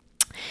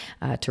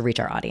to reach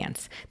our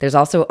audience. There's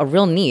also a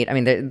real need. I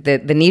mean,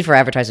 the need for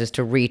advertisers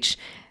to reach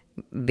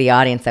the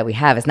audience that we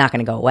have is not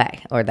going to go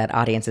away, or that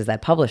audiences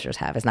that publishers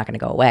have is not going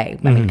to go away.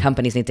 I mean,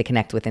 companies need to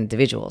connect with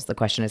individuals. The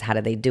question is, how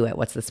do they do it?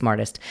 What's the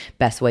smartest,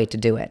 best way to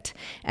do it?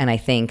 And I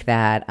think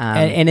that...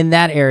 and in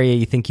that area,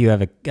 you think you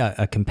have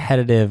a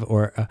competitive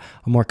or a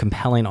more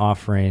compelling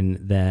offering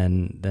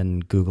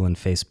than Google and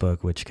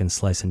Facebook, which can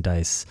slice and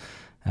dice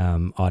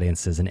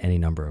audiences in any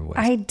number of ways.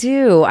 I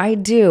do.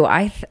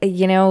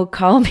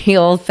 Call me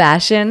old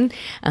fashioned,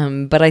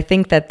 but I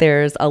think that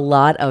there's a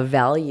lot of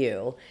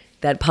value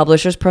that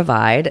publishers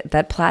provide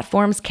that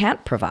platforms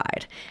can't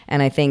provide.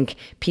 And I think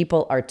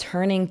people are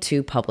turning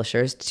to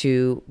publishers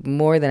to,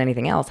 more than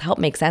anything else, help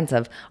make sense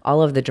of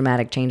all of the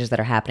dramatic changes that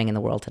are happening in the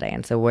world today.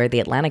 And so where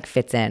The Atlantic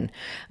fits in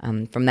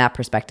from that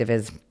perspective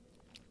is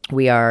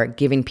we are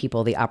giving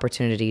people the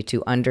opportunity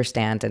to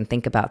understand and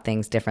think about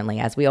things differently,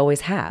 as we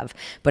always have,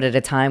 but at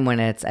a time when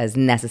it's as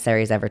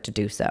necessary as ever to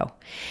do so.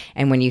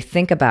 And when you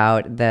think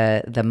about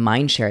the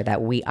mind share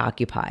that we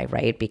occupy,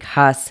 right,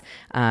 because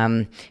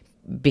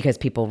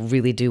people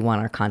really do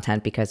want our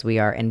content, because we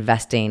are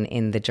investing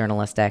in the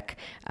journalistic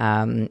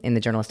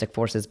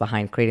forces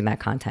behind creating that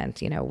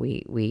content.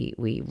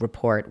 We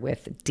report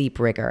with deep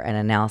rigor and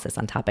analysis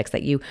on topics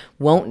that you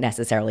won't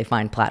necessarily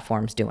find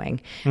platforms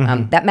doing.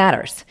 That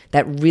matters.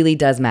 That really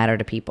does matter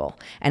to people,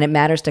 and it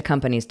matters to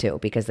companies too,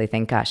 because they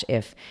think, gosh,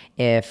 if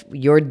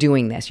you're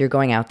doing this, you're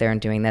going out there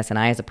and doing this, and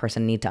I as a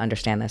person need to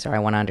understand this, or I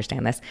want to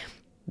understand this,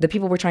 the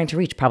people we're trying to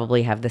reach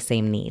probably have the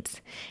same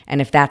needs.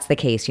 And if that's the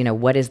case,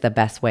 what is the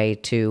best way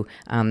to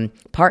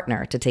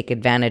partner to take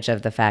advantage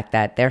of the fact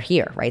that they're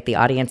here, right? The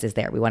audience is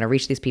there. We want to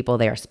reach these people.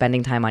 They are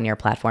spending time on your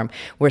platform.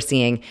 We're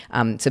seeing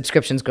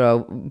subscriptions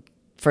grow,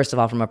 first of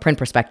all, from a print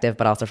perspective,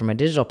 but also from a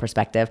digital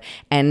perspective,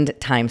 and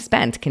time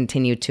spent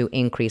continue to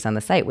increase on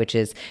the site, which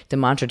is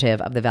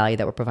demonstrative of the value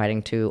that we're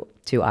providing to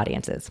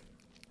audiences.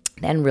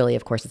 Then really,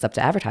 of course, it's up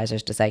to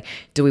advertisers to say,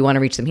 do we want to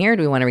reach them here? Or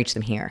do we want to reach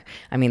them here?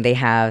 I mean, they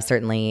have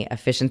certainly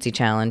efficiency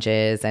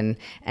challenges and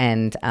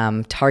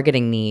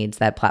targeting needs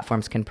that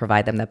platforms can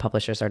provide them that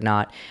publishers are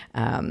not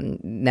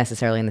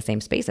necessarily in the same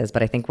spaces.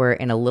 But I think we're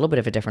in a little bit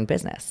of a different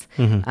business.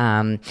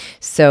 But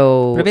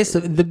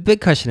basically, the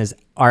big question is,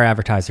 are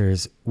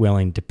advertisers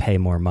willing to pay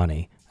more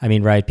money? I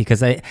mean, right?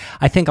 Because I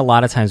think a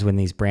lot of times when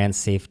these brand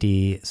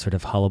safety sort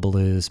of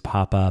hullabaloos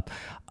pop up,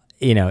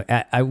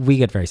 we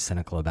get very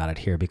cynical about it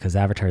here because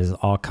advertisers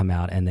all come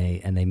out and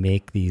they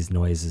make these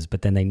noises,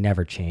 but then they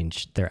never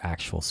change their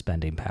actual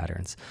spending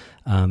patterns.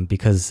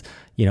 Because,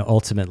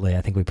 ultimately,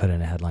 I think we put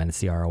in a headline, it's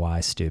the ROI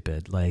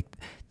stupid. Like,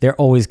 they're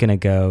always going to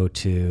go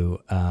to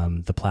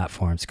the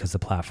platforms because the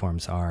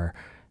platforms are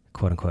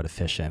quote unquote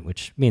efficient,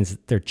 which means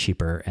they're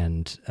cheaper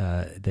and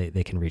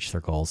they can reach their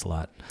goals a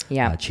lot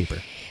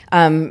cheaper.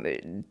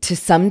 To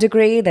some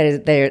degree,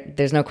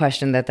 there's no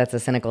question that that's a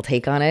cynical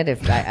take on it.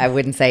 If I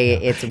wouldn't say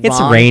it's wrong.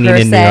 It's raining per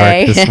in se.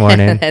 New York this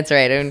morning. That's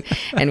right,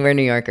 and we're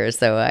New Yorkers,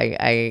 so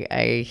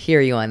I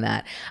hear you on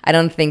that. I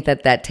don't think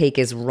that take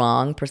is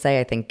wrong per se.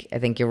 I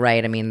think you're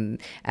right. I mean,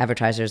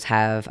 advertisers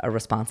have a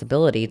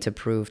responsibility to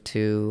prove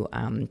to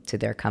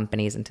their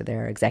companies and to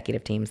their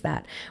executive teams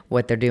that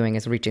what they're doing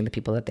is reaching the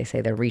people that they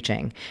say they're reaching.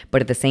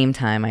 But at the same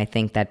time, I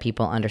think that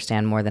people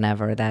understand more than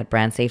ever that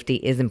brand safety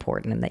is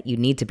important and that you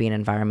need to be in an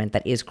environment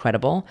that is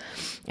credible,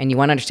 and you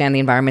want to understand the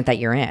environment that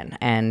you're in.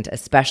 And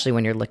especially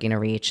when you're looking to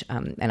reach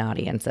an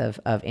audience of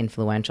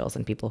influentials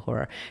and people who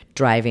are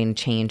driving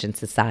change in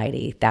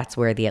society, that's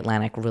where the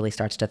Atlantic really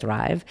starts to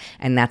thrive.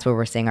 And that's where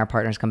we're seeing our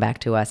partners come back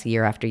to us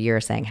year after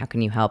year saying, how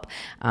can you help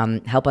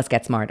us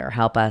get smarter,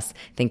 help us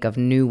think of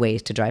new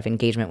ways to drive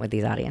engagement with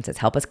these audiences,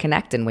 help us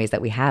connect in ways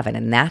that we haven't.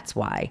 And that's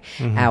why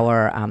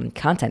our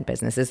content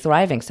business is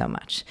thriving so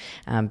much,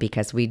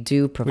 because we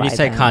do provide. When you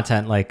say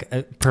content,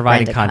 like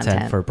providing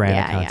content for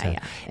branded content.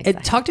 Yeah,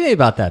 exactly. Talk to me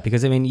about that,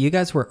 because I mean, you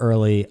guys were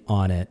early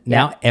on it.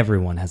 Now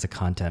everyone has a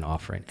content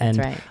offering, and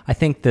That's right. I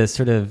think the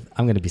sort of,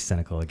 I'm going to be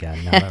cynical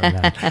again. Now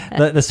that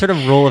we're the sort of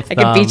rule of thumb.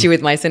 I can beat you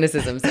with my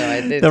cynicism.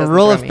 So the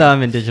rule of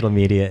thumb in digital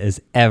media is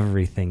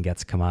everything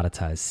gets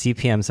commoditized.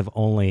 CPMs have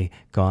only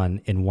gone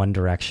in one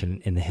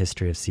direction in the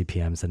history of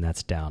CPMs, and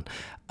that's down.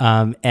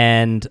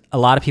 And a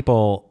lot of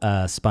people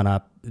spun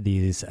up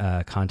these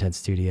content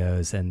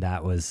studios, and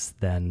that was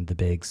then the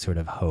big sort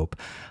of hope.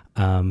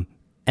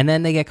 And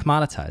then they get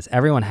commoditized.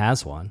 Everyone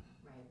has one.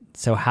 Right.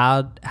 So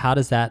how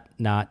does that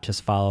not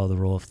just follow the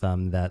rule of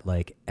thumb that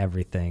like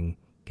everything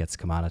gets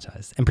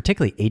commoditized? And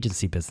particularly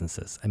agency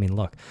businesses. I mean,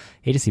 look,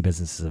 agency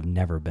businesses have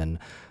never been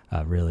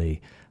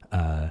really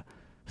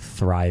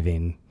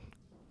thriving,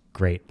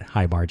 great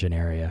high margin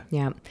area.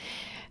 Yeah.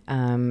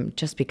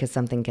 Just because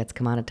something gets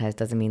commoditized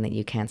doesn't mean that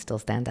you can't still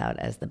stand out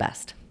as the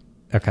best.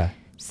 Okay.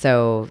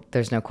 So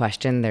there's no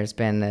question. There's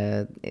been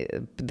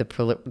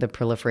the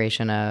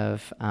proliferation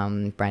of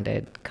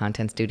branded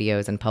content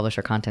studios and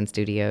publisher content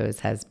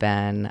studios has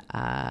been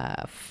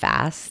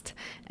fast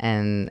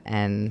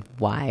and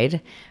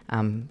wide,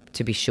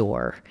 to be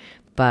sure.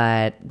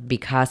 But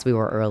because we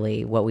were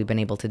early, what we've been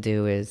able to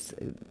do is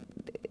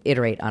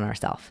iterate on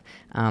ourselves,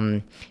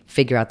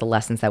 figure out the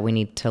lessons that we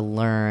need to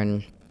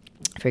learn,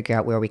 figure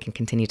out where we can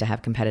continue to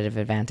have competitive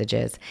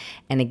advantages.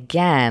 And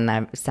again,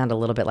 I sound a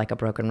little bit like a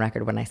broken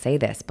record when I say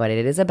this, but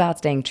it is about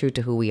staying true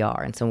to who we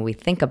are. And so when we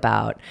think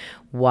about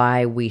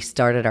why we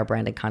started our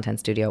branded content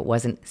studio, it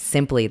wasn't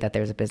simply that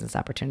there's a business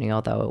opportunity,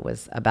 although it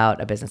was about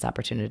a business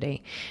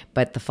opportunity.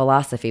 But the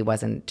philosophy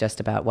wasn't just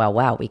about,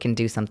 wow, we can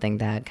do something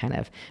that kind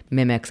of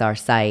mimics our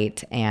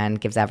site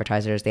and gives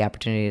advertisers the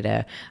opportunity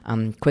to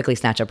quickly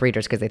snatch up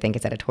readers because they think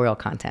it's editorial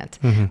content.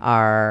 Mm-hmm.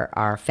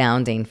 Our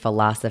founding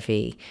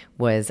philosophy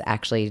was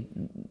actually,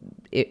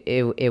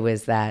 it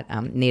was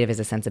that native is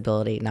a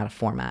sensibility, not a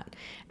format.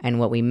 And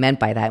what we meant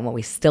by that, and what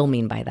we still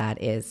mean by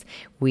that, is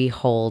we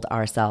hold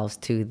ourselves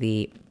to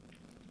the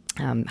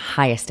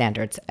highest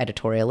standards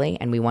editorially,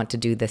 and we want to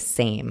do the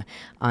same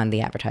on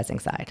the advertising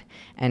side.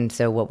 And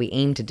so what we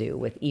aim to do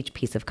with each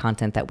piece of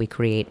content that we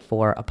create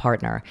for a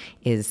partner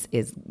is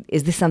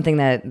this something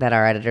that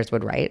our editors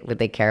would write? Would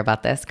they care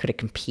about this? Could it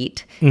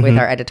compete with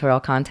our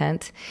editorial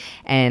content?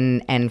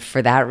 And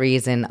for that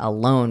reason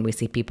alone, we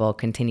see people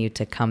continue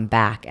to come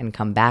back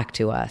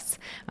to us.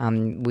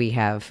 We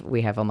have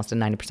almost a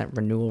 90%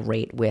 renewal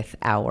rate with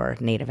our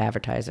native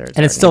advertisers.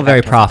 And it's still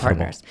very profitable.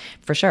 Partners.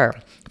 For sure.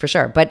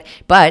 But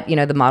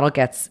the model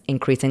gets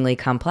increasingly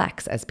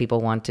complex as people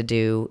want to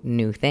do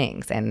new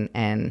things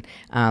and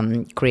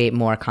create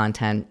more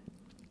content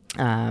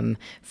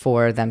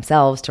for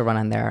themselves to run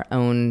on their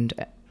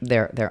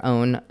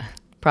own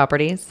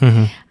properties.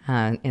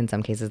 In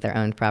some cases, their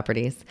own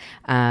properties,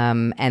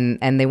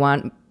 and they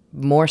want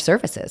more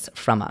services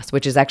from us,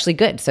 which is actually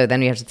good. So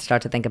then we have to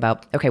start to think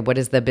about, okay, what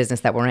is the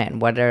business that we're in?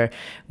 What are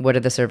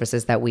the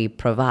services that we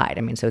provide?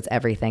 I mean, so it's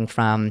everything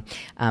from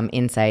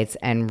insights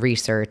and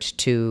research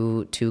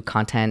to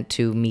content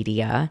to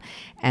media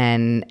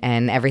and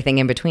everything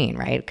in between,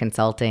 right?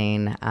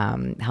 Consulting,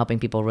 helping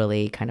people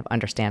really kind of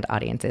understand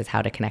audiences,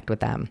 how to connect with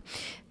them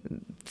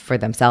for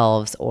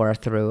themselves or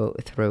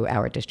through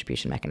our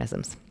distribution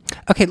mechanisms.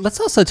 Okay, let's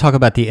also talk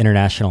about the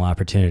international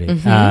opportunity,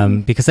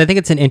 because I think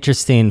it's an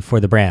interesting for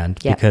the brand.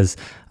 Yep. Because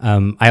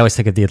I always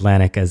think of the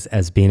Atlantic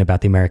as being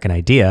about the American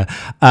idea,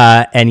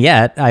 and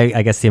yet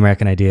I guess the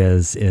American idea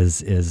is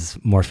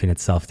morphing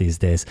itself these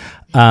days.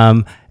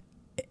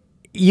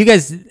 You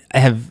guys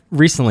have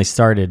recently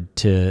started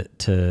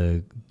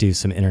to do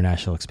some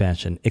international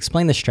expansion.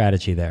 Explain the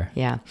strategy there.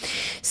 Yeah.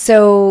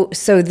 So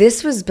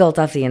this was built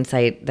off the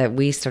insight that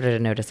we started to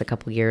notice a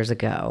couple years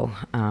ago,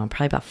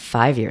 probably about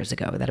 5 years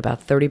ago, that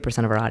about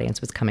 30% of our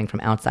audience was coming from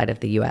outside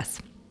of the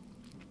U.S.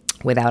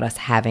 without us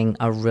having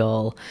a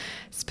real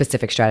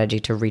specific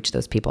strategy to reach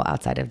those people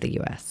outside of the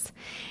U.S.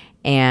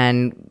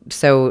 And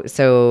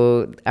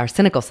so our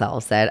cynical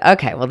selves said,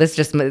 okay, well,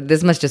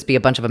 this must just be a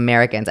bunch of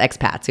Americans,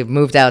 expats who've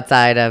moved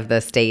outside of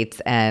the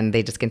States and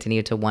they just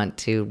continue to want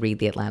to read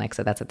the Atlantic.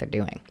 So that's what they're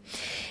doing.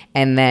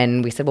 And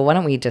then we said, well, why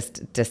don't we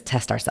just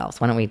test ourselves?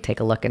 Why don't we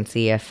take a look and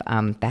see if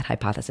that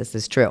hypothesis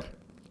is true?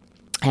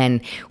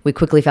 And we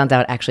quickly found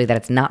out actually that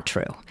it's not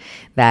true,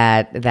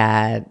 that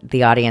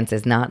the audience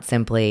is not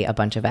simply a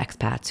bunch of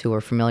expats who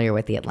are familiar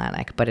with the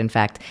Atlantic, but in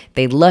fact,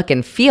 they look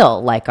and feel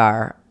like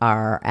our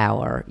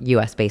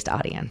U.S.-based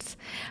audience.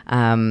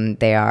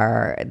 They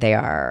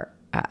are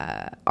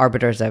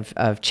arbiters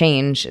of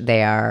change.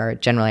 They are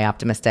generally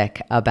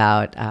optimistic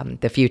about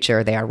the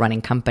future. They are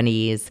running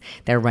companies.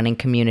 They're running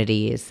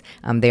communities.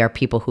 They are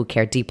people who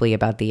care deeply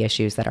about the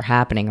issues that are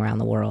happening around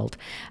the world,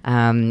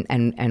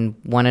 and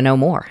want to know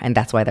more. And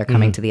that's why they're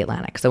coming to the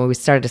Atlantic. So when we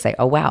started to say,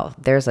 oh, wow,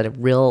 there's a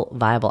real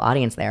viable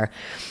audience there.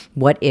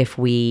 What if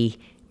we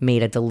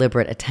made a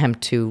deliberate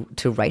attempt to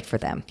write for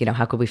them?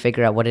 How could we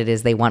figure out what it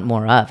is they want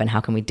more of, and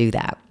how can we do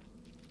that?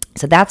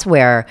 So that's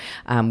where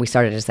we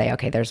started to say,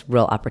 okay, there's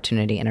real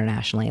opportunity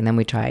internationally. And then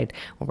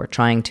we're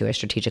trying to, as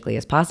strategically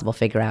as possible,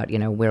 figure out,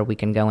 where we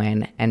can go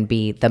in and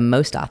be the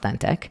most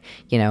authentic,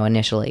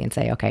 initially, and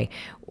say, okay,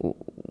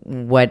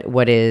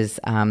 what is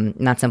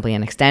not simply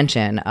an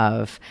extension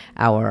of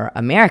our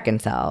American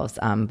selves,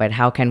 but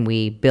how can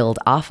we build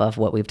off of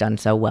what we've done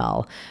so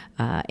well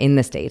in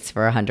the States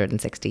for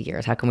 160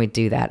 years? How can we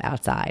do that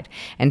outside?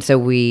 And so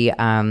we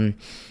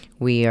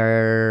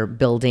are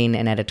building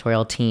an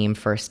editorial team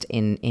first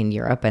in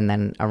Europe and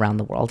then around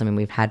the world. I mean,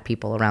 we've had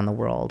people around the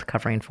world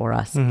covering for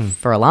us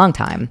for a long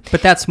time.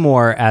 But that's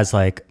more as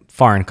like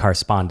foreign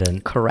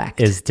correspondent.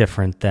 Correct. Is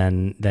different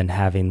than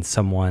having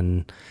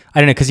someone, I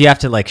don't know, because you have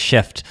to like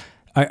shift.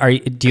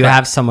 Do you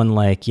have someone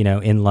like,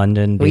 in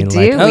London being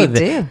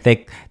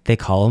they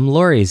call them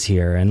lorries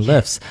here and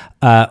lifts,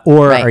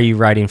 or right. Are you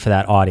writing for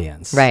that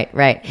audience? Right.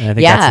 And I think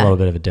that's a little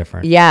bit of a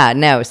difference. Yeah,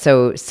 no.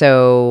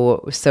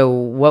 So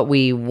what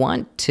we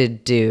want to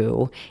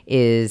do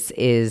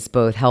is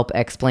both help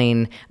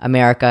explain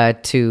America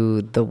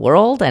to the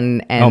world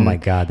and oh my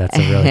God, that's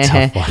a really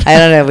tough one. I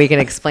don't know. We can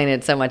explain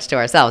it so much to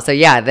ourselves. So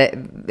yeah,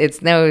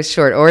 it's no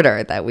short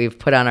order that we've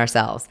put on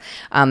ourselves.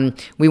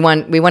 We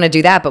want to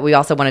do that, but we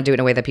also want to do it in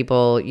a way that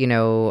people,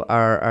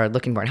 are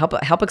looking for, and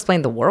help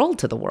explain the world,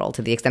 to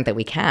the extent that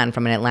we can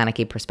from an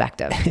Atlantic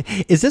perspective.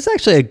 Is this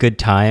actually a good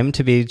time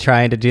to be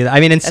trying to do that?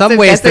 I mean, in some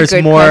ways,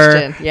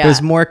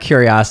 there's more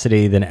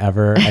curiosity than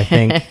ever, I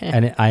think.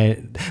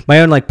 And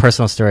my own like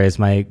personal story is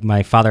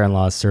my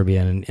father-in-law is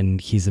Serbian,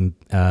 and he's in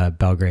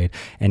Belgrade,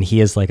 and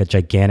he is like a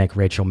gigantic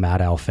Rachel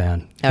Maddow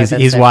fan.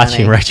 He's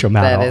watching funny. Rachel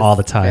Maddow all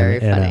the time. Very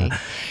funny.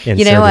 In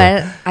you know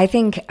Serbia. what? I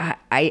think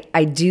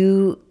I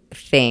do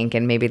think,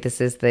 and maybe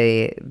this is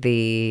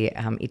the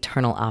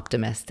eternal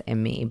optimist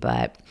in me,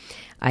 but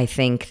I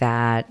think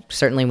that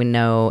certainly we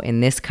know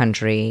in this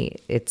country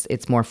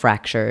it's more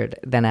fractured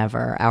than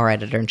ever. Our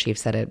editor-in-chief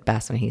said it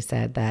best when he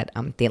said that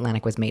the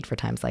Atlantic was made for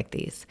times like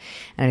these.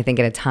 And I think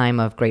at a time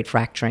of great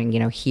fracturing,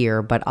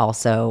 here, but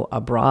also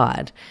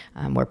abroad,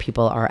 where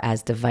people are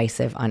as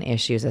divisive on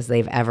issues as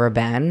they've ever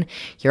been,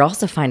 you're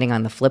also finding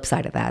on the flip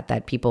side of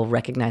that people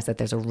recognize that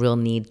there's a real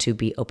need to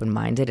be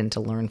open-minded and to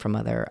learn from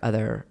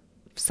other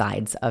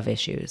sides of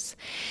issues.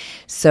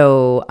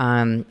 So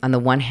on the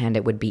one hand,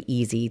 it would be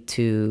easy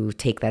to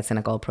take that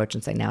cynical approach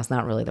and say, now it's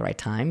not really the right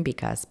time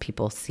because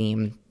people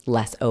seem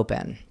less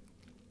open.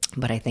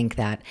 But I think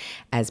that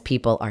as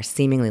people are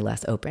seemingly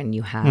less open,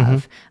 you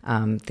have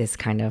this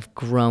kind of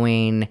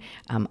growing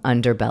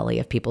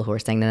underbelly of people who are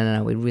saying,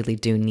 no, we really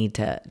do need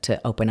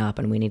to open up,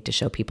 and we need to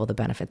show people the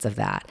benefits of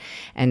that.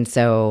 And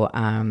so,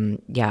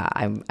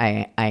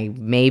 I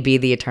may be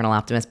the eternal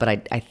optimist, but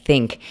I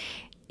think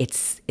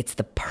it's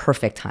the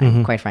perfect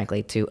time, quite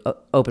frankly, to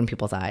open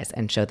people's eyes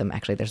and show them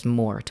actually there's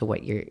more to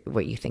what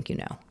you think you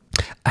know.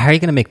 How are you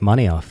going to make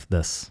money off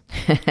this?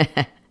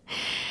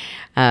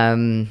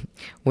 You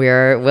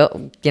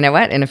know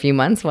what? In a few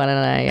months, why don't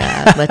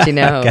I let you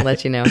know Okay.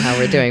 let you know how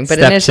we're doing? But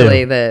Step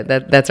initially, two.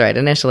 that's right.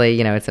 Initially,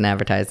 it's an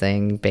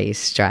advertising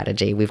based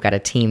strategy. We've got a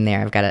team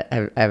there.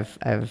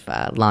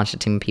 I've launched a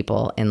team of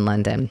people in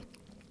London.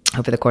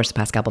 Over the course of the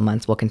past couple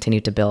months, we'll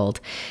continue to build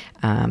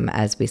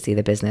as we see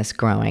the business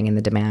growing and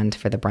the demand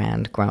for the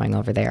brand growing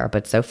over there.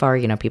 But so far,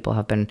 people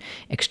have been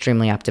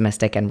extremely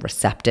optimistic and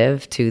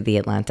receptive to the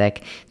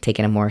Atlantic,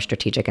 taking a more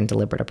strategic and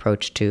deliberate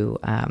approach to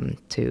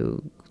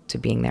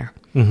being there.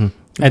 Mm-hmm.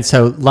 And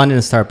so London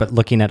is start, but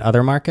looking at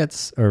other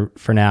markets, or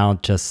for now,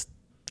 just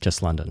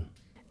London?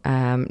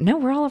 No,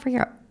 we're all over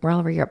Europe. We're all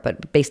over Europe,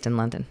 but based in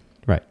London.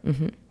 Right.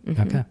 Mm-hmm,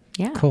 mm-hmm. Okay.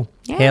 Yeah. Cool.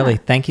 Yeah. Hayley,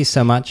 thank you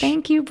so much.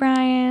 Thank you,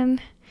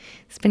 Brian.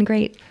 It's been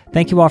great.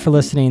 Thank you all for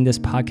listening. This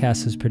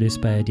podcast was produced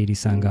by Aditi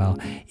Sangal.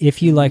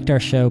 If you liked our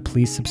show,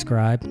 please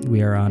subscribe.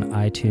 We are on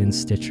iTunes,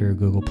 Stitcher,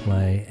 Google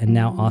Play, and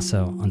now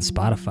also on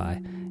Spotify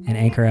and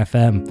Anchor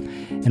FM.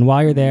 And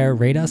while you're there,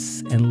 rate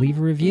us and leave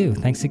a review.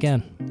 Thanks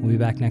again. We'll be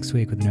back next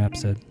week with a new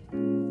episode.